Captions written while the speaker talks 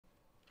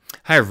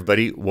Hi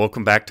everybody,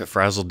 welcome back to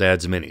Frazzled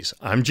Dad's Minis.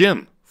 I'm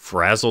Jim,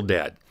 Frazzled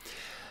Dad.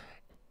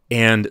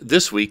 And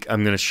this week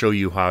I'm going to show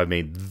you how I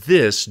made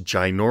this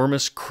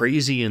ginormous,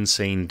 crazy,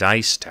 insane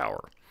dice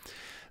tower.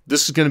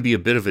 This is going to be a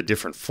bit of a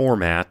different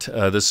format.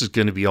 This is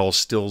going to be all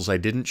stills. I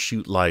didn't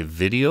shoot live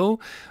video,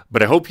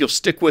 but I hope you'll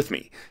stick with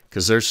me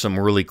because there's some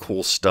really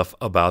cool stuff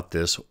about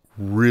this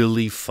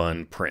really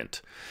fun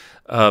print.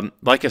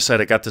 Like I said,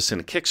 I got this in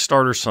a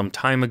Kickstarter some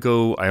time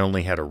ago. I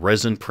only had a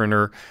resin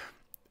printer.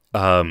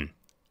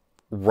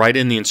 Right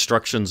in the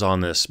instructions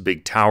on this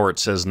big tower, it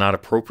says not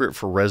appropriate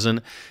for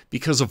resin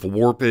because of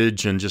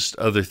warpage and just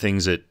other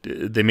things that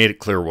they made it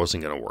clear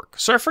wasn't going to work.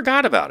 So I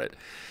forgot about it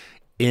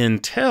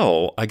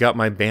until I got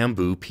my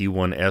Bambu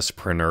P1S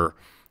printer,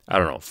 I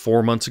don't know,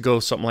 4 months ago,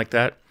 something like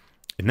that.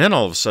 And then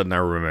all of a sudden I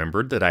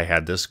remembered that I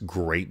had this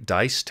great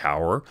dice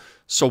tower,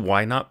 so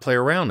why not play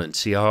around and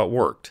see how it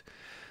worked?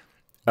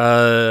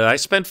 I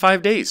spent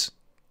 5 days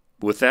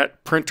with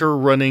that printer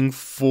running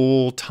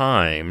full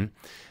time,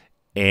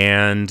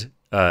 and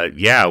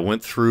yeah, I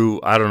went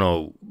through, I don't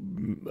know,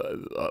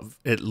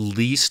 at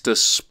least a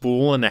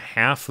spool and a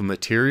half of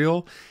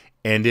material,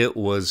 and it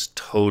was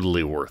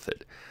totally worth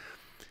it.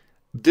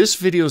 This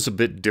video is a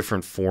bit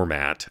different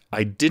format.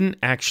 I didn't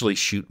actually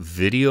shoot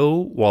video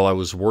while I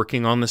was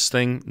working on this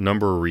thing,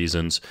 number of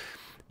reasons,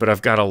 but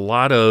I've got a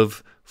lot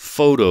of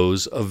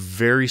photos of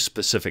very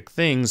specific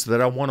things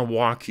that I want to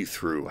walk you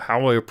through,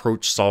 how I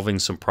approach solving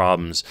some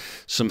problems,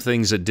 some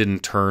things that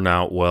didn't turn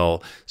out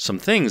well, some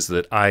things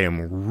that I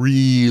am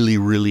really,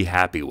 really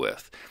happy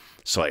with.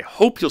 So I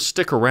hope you'll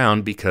stick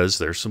around because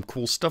there's some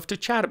cool stuff to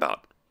chat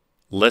about.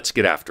 Let's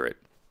get after it.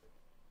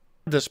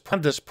 This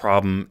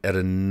problem at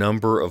a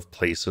number of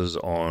places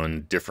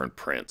on different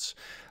prints.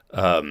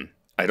 I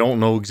don't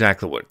know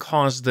exactly what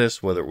caused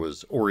this, whether it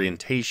was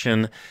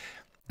orientation.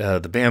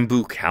 The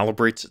Bambu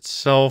calibrates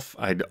itself.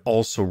 I'd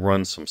also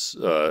run some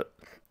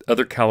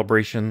other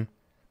calibration,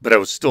 but I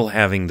was still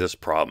having this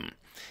problem.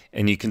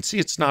 And you can see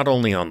it's not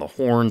only on the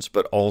horns,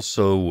 but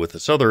also with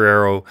this other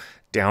arrow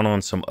down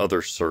on some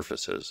other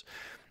surfaces.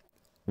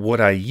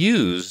 What I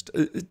used,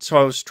 so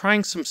I was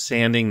trying some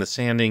sanding. The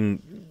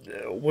sanding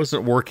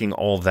wasn't working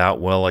all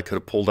that well. I could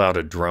have pulled out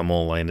a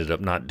Dremel. I ended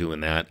up not doing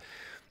that.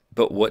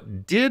 But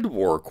what did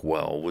work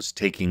well was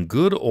taking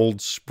good old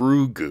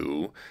sprue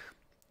goo.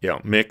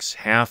 Mix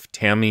half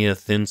Tamiya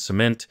thin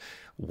cement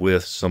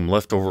with some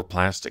leftover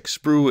plastic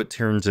sprue. It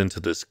turns into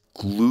this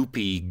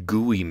gloopy,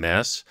 gooey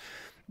mess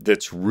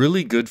that's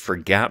really good for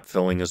gap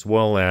filling as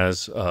well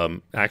as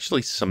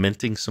actually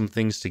cementing some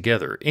things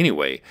together.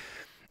 Anyway,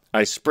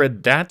 I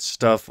spread that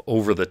stuff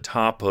over the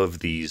top of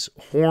these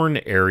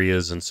horn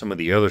areas and some of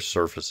the other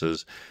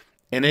surfaces,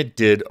 and it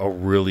did a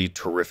really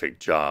terrific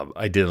job.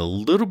 I did a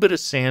little bit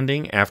of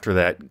sanding after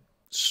that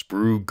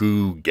sprue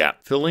goo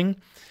gap filling,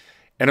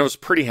 and I was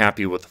pretty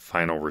happy with the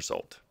final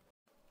result.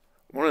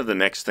 One of the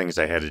next things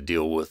I had to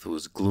deal with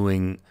was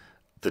gluing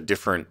the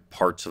different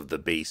parts of the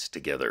base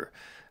together.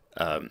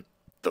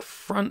 The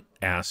front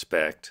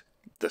aspect,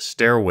 the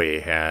stairway,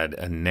 had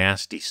a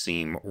nasty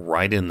seam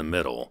right in the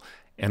middle,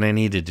 and I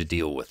needed to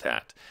deal with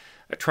that.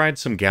 I tried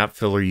some gap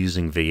filler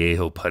using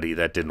Vallejo putty.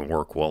 That didn't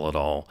work well at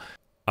all.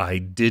 I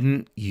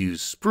didn't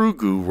use sprue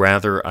goo,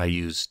 rather I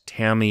used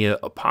Tamiya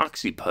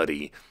epoxy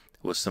putty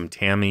with some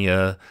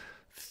Tamiya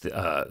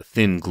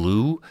thin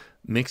glue.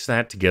 Mix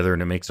that together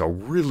and it makes a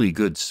really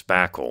good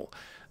spackle.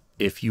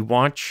 If you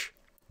watch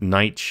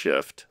Night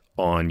Shift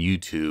on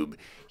YouTube,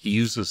 he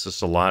uses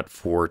this a lot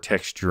for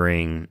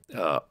texturing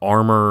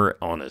armor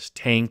on his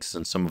tanks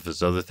and some of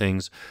his other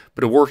things,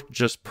 but it worked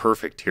just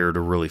perfect here to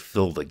really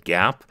fill the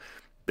gap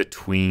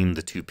between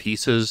the two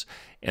pieces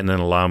and then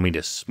allow me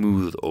to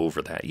smooth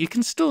over that. You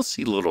can still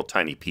see little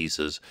tiny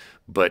pieces,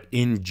 but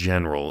in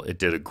general, it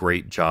did a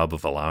great job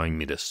of allowing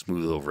me to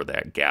smooth over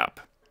that gap.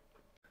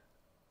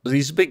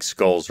 These big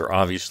skulls are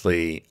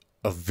obviously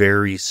a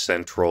very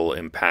central,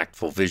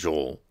 impactful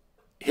visual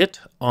hit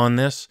on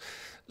this.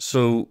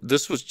 So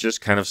this was just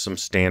kind of some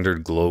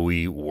standard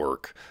glowy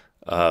work.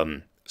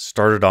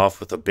 Started off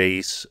with a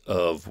base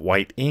of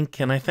white ink,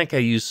 and I think I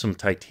used some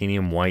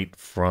titanium white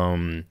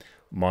from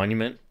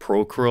Monument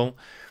Pro Acryl.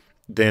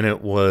 Then it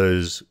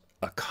was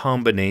a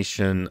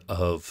combination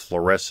of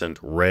fluorescent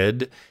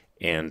red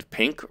and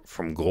pink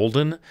from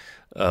Golden,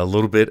 a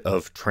little bit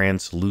of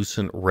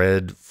translucent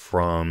red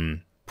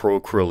from Pro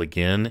Acryl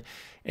again,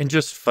 and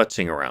just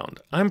futzing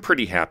around. I'm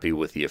pretty happy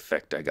with the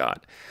effect I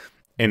got.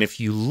 And if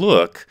you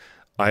look,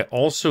 I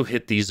also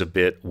hit these a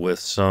bit with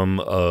some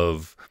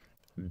of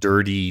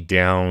Dirty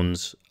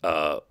Down's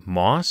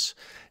moss.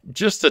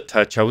 Just a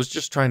touch. I was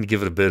just trying to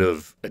give it a bit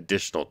of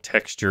additional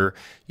texture.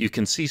 You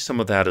can see some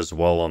of that as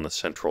well on the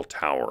central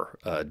tower.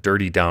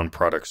 Dirty Down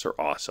products are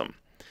awesome.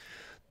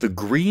 The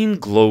green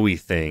glowy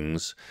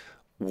things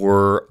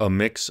were a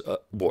mix,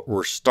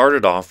 were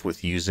started off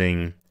with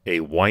using a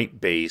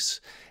white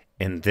base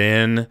and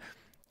then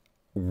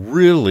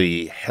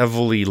really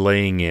heavily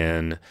laying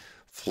in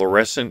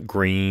fluorescent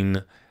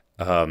green,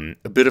 a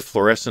bit of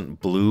fluorescent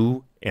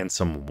blue, and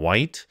some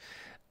white.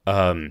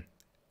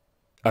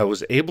 I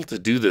was able to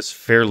do this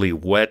fairly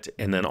wet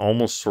and then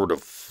almost sort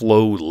of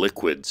flow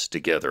liquids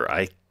together.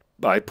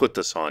 I put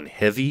this on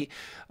heavy.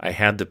 I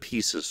had the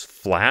pieces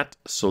flat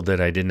so that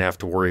I didn't have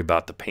to worry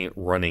about the paint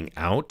running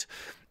out,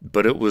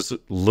 but it was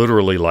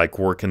literally like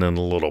working in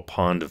a little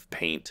pond of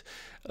paint.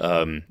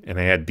 And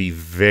I had to be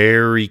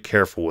very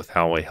careful with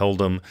how I held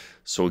them,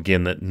 so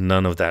again, that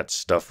none of that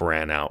stuff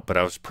ran out, but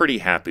I was pretty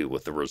happy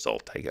with the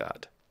result I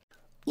got.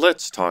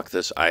 Let's talk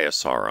this Eye of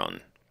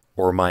Sauron,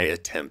 or my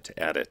attempt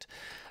at it.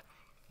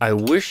 I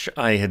wish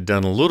I had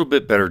done a little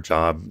bit better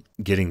job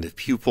getting the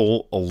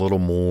pupil a little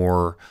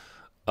more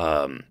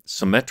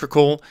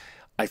symmetrical.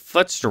 I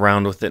futzed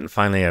around with it, and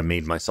finally I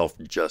made myself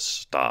just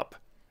stop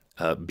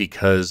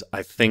because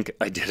I think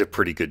I did a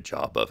pretty good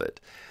job of it.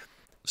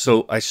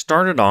 So I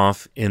started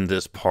off in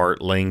this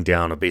part laying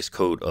down a base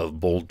coat of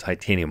bold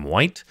titanium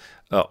white.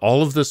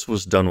 All of this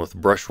was done with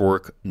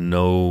brushwork,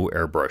 no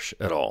airbrush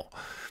at all.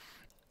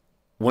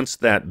 Once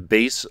that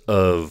base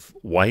of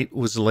white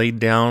was laid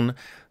down,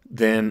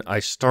 then I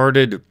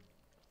started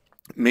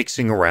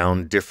mixing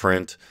around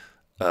different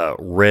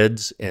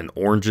reds and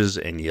oranges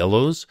and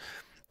yellows.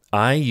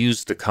 I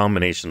used a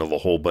combination of a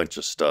whole bunch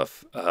of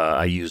stuff.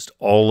 I used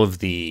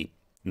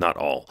not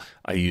all,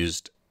 I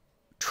used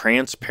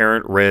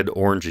transparent red,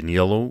 orange, and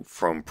yellow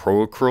from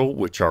Pro-Acryl,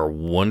 which are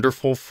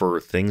wonderful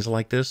for things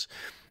like this.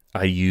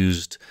 I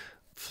used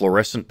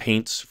fluorescent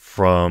paints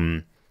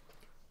from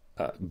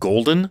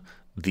Golden,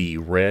 the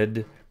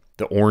red,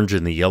 the orange,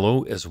 and the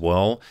yellow as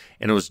well.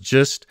 And it was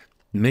just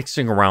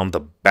mixing around the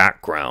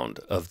background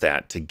of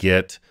that to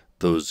get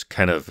those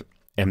kind of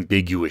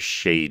ambiguous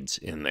shades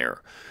in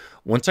there.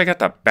 Once I got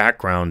that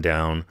background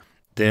down,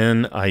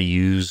 then I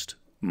used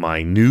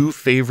my new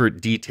favorite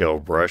detail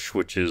brush,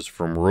 which is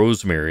from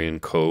Rosemary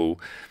 & Co.,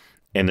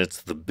 and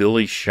it's the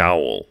Billy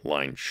Showell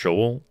line.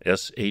 Showell,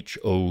 S-H-O-W-E-L-L.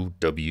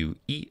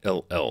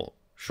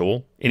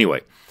 Showell?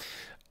 Anyway,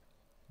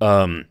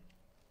 I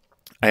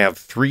have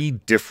 3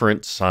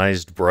 different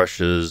sized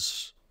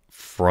brushes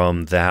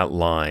from that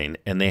line,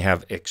 and they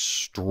have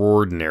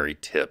extraordinary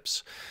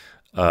tips.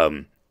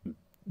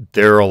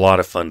 They're a lot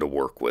of fun to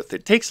work with.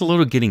 It takes a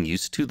little getting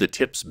used to. The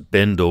tips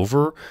bend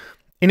over.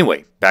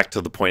 Anyway, back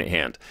to the point at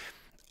hand.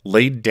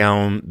 Laid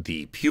down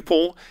the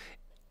pupil.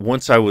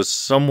 Once I was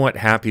somewhat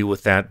happy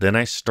with that, then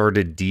I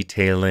started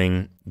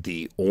detailing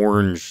the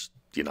orange,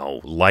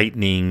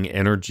 lightning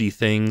energy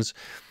things.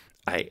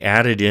 I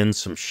added in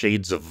some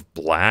shades of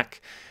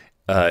black.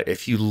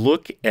 If you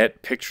look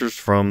at pictures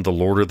from the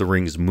Lord of the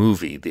Rings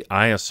movie, the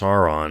Eye of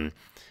Sauron,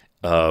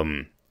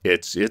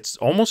 it's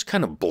almost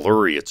kind of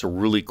blurry. It's a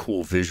really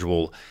cool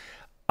visual.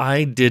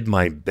 I did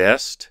my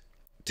best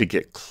to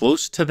get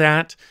close to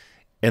that,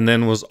 and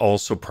then was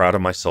also proud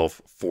of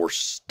myself for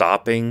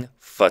stopping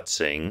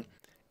futzing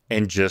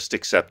and just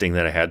accepting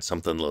that I had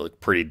something that looked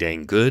pretty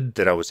dang good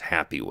that I was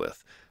happy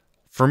with.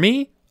 For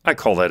me, I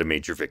call that a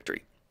major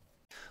victory.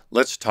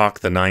 Let's talk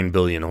the 9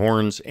 billion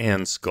horns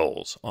and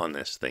skulls on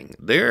this thing.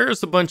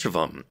 There's a bunch of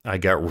them. I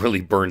got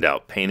really burned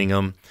out painting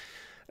them.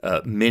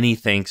 Many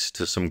thanks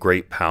to some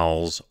great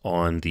pals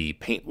on the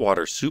Paint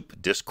Water Soup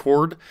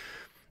Discord.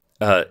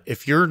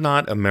 If you're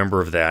not a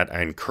member of that,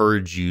 I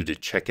encourage you to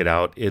check it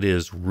out. It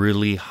is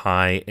really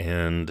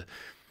high-end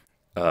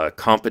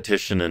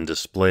competition and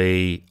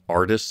display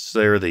artists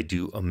there. They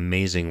do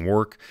amazing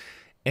work,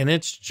 and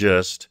it's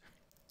just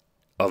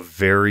a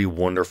very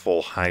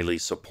wonderful, highly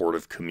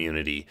supportive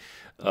community.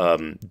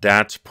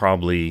 That's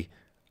probably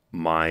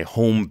my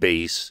home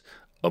base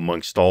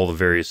amongst all the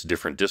various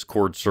different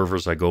Discord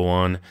servers I go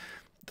on.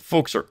 The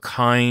folks are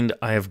kind.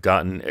 I have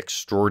gotten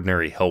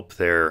extraordinary help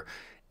there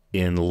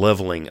in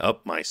leveling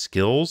up my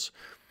skills.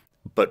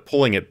 But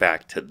pulling it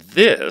back to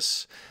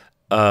this,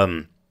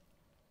 I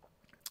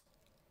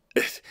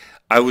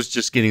was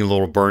just getting a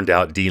little burned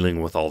out dealing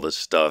with all this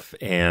stuff.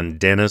 And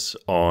Dennis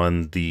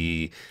on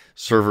the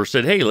server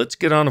said, hey, let's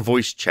get on a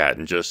voice chat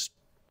and just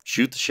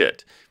shoot the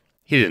shit.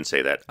 He didn't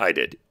say that. I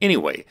did.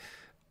 Anyway,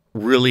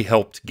 really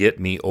helped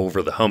get me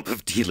over the hump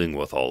of dealing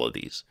with all of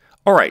these.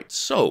 All right,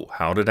 so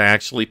how did I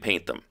actually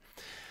paint them?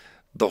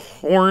 The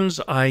horns,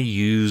 I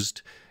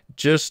used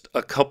just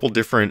a couple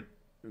different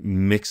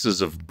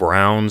mixes of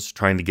browns,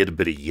 trying to get a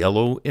bit of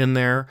yellow in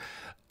there.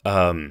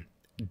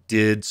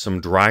 Did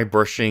some dry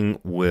brushing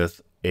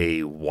with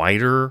a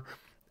wider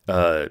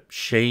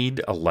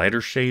shade, a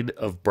lighter shade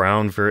of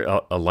brown,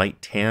 a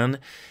light tan,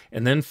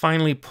 and then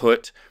finally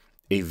put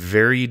a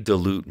very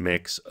dilute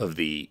mix of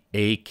the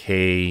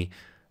AK,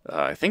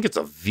 I think it's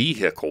a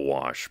vehicle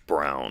wash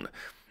brown.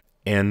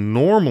 And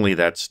normally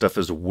that stuff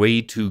is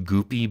way too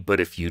goopy, but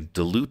if you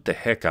dilute the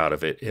heck out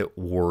of it, it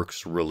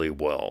works really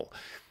well.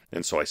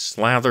 And so I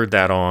slathered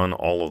that on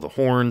all of the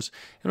horns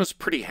and was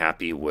pretty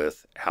happy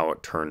with how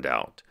it turned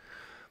out.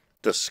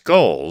 The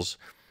skulls,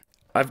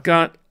 I've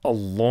got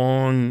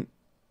an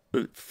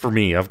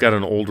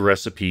old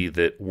recipe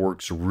that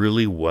works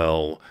really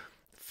well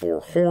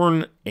for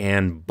horn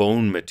and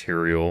bone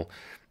material.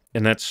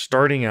 And that's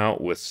starting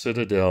out with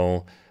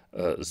Citadel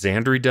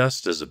Xandri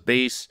dust as a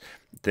base,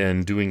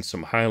 then doing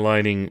some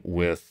highlighting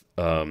with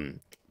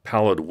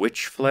pallid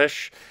witch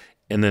flesh,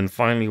 and then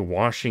finally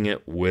washing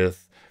it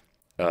with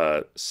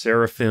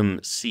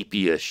Seraphim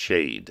Sepia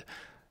Shade.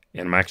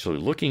 And I'm actually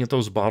looking at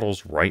those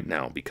bottles right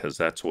now because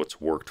that's what's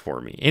worked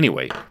for me.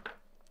 Anyway,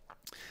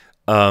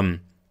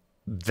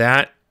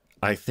 that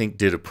I think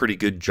did a pretty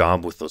good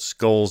job with those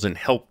skulls and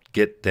helped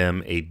get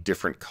them a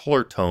different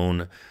color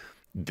tone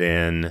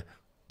than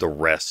the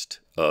rest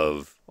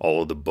of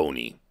all of the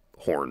bony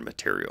horn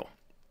material.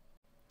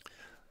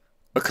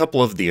 A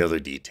couple of the other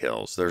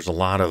details. There's a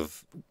lot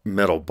of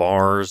metal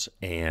bars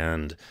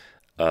and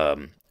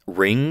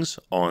rings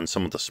on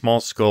some of the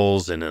small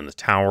skulls and in the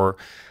tower.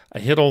 I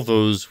hit all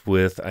those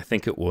with, I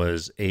think it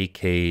was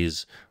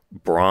AK's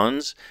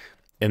bronze,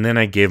 and then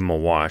I gave them a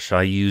wash.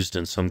 I used,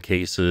 in some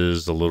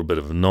cases, a little bit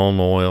of Nuln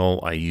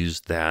Oil. I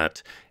used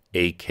that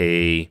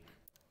AK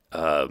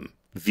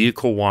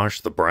vehicle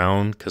wash, the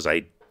brown, because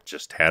I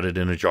just had it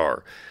in a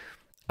jar.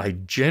 I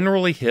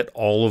generally hit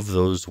all of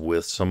those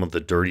with some of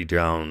the Dirty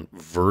Down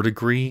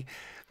Verdigris.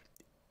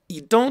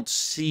 You don't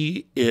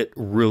see it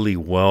really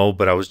well,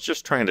 but I was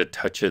just trying to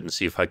touch it and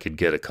see if I could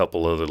get a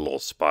couple other little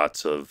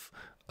spots of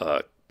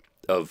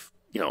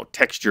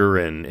texture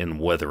and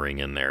weathering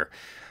in there.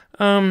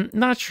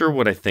 Not sure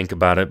what I think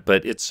about it,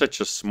 but it's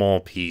such a small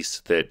piece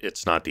that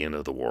it's not the end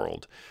of the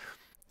world.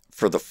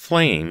 For the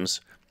flames,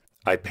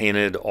 I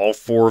painted all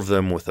 4 of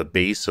them with a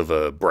base of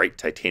a bright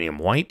titanium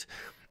white,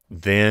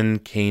 then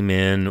came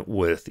in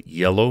with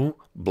yellow,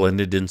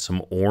 blended in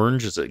some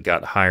orange as it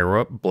got higher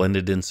up,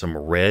 blended in some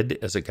red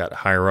as it got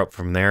higher up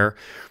from there,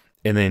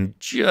 and then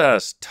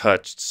just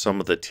touched some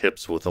of the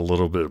tips with a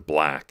little bit of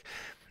black.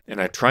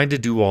 And I tried to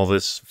do all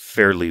this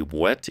fairly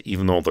wet,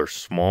 even though they're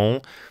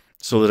small,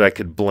 so that I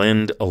could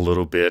blend a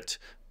little bit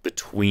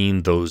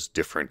between those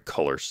different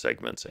color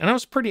segments. And I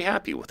was pretty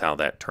happy with how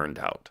that turned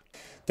out.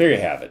 There you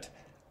have it.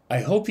 I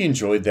hope you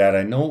enjoyed that.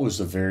 I know it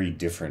was a very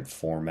different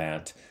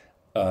format.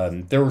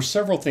 There were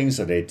several things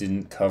that I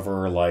didn't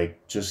cover,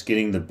 like just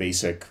getting the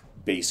basic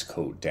base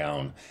coat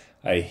down.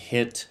 I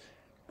hit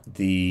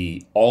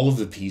all of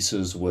the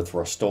pieces with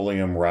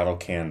Rust-Oleum Rattle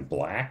Can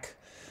Black.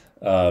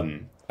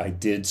 I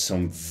did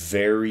some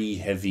very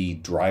heavy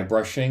dry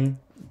brushing.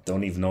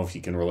 Don't even know if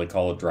you can really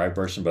call it dry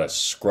brushing, but I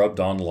scrubbed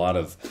on a lot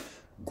of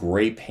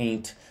gray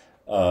paint.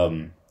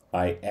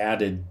 I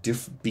added,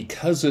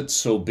 because it's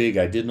so big,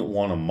 I didn't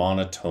want a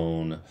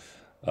monotone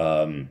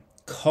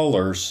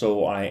color,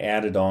 so I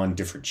added on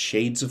different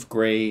shades of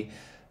gray.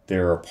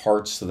 There are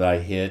parts that I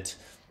hit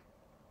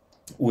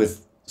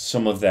with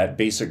some of that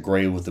basic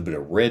gray with a bit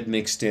of red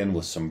mixed in,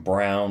 with some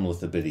brown,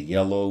 with a bit of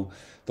yellow.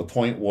 The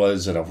point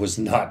was that I was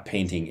not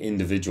painting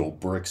individual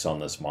bricks on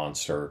this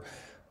monster,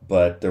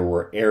 but there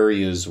were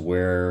areas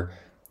where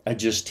I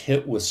just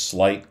hit with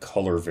slight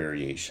color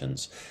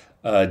variations.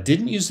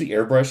 Didn't use the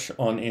airbrush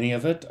on any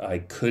of it. I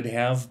could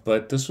have,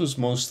 but this was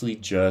mostly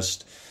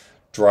just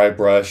dry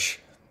brush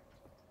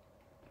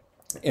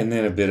and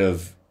then a bit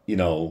of,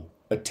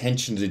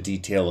 attention to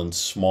detail in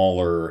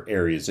smaller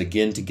areas.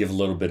 Again, to give a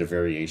little bit of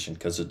variation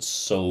because it's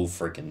so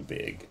freaking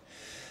big.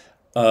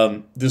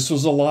 This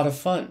was a lot of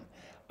fun.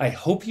 I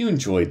hope you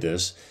enjoyed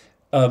this.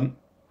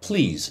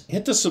 Please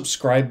hit the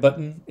subscribe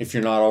button if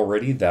you're not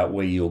already. That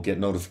way you'll get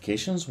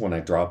notifications when I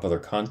drop other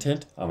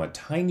content. I'm a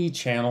tiny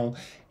channel.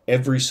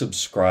 Every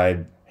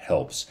subscribe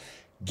helps.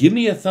 Give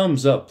me a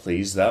thumbs up,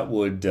 please. That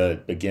would,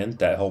 again,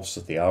 that helps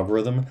with the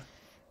algorithm.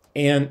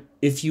 And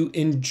if you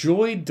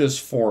enjoyed this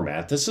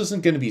format, this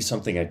isn't going to be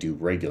something I do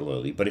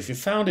regularly, but if you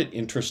found it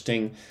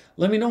interesting,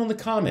 let me know in the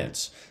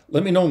comments.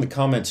 Let me know in the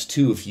comments,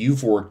 too, if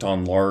you've worked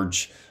on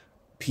large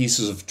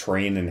pieces of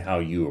terrain and how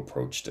you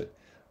approached it.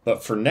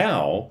 But for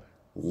now,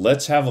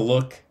 let's have a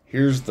look.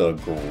 Here's the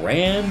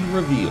grand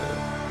reveal.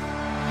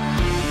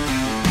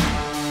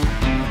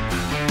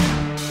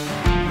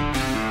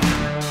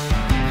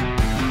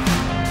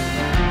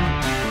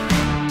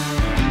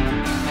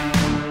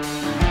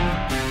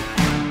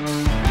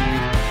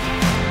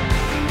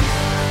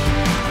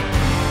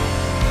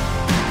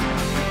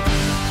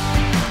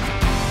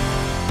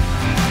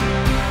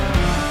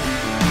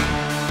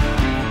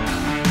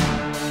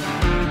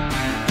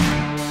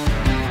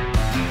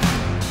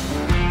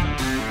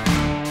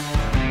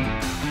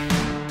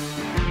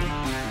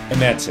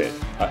 And that's it.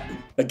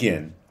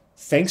 Again,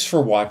 thanks for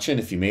watching.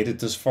 If you made it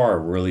this far,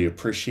 I really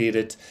appreciate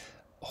it.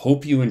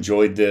 Hope you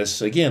enjoyed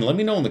this. Again, let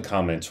me know in the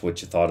comments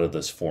what you thought of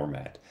this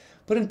format.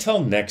 But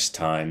until next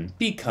time,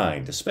 be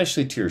kind,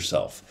 especially to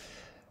yourself.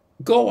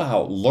 Go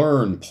out,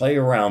 learn, play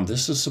around.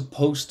 This is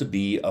supposed to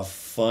be a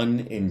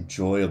fun,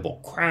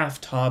 enjoyable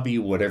craft, hobby,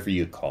 whatever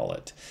you call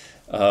it.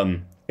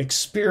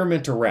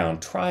 Experiment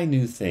around, try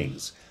new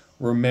things.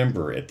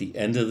 Remember, at the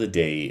end of the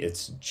day,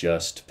 it's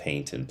just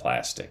paint and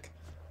plastic.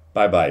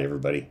 Bye-bye,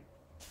 everybody.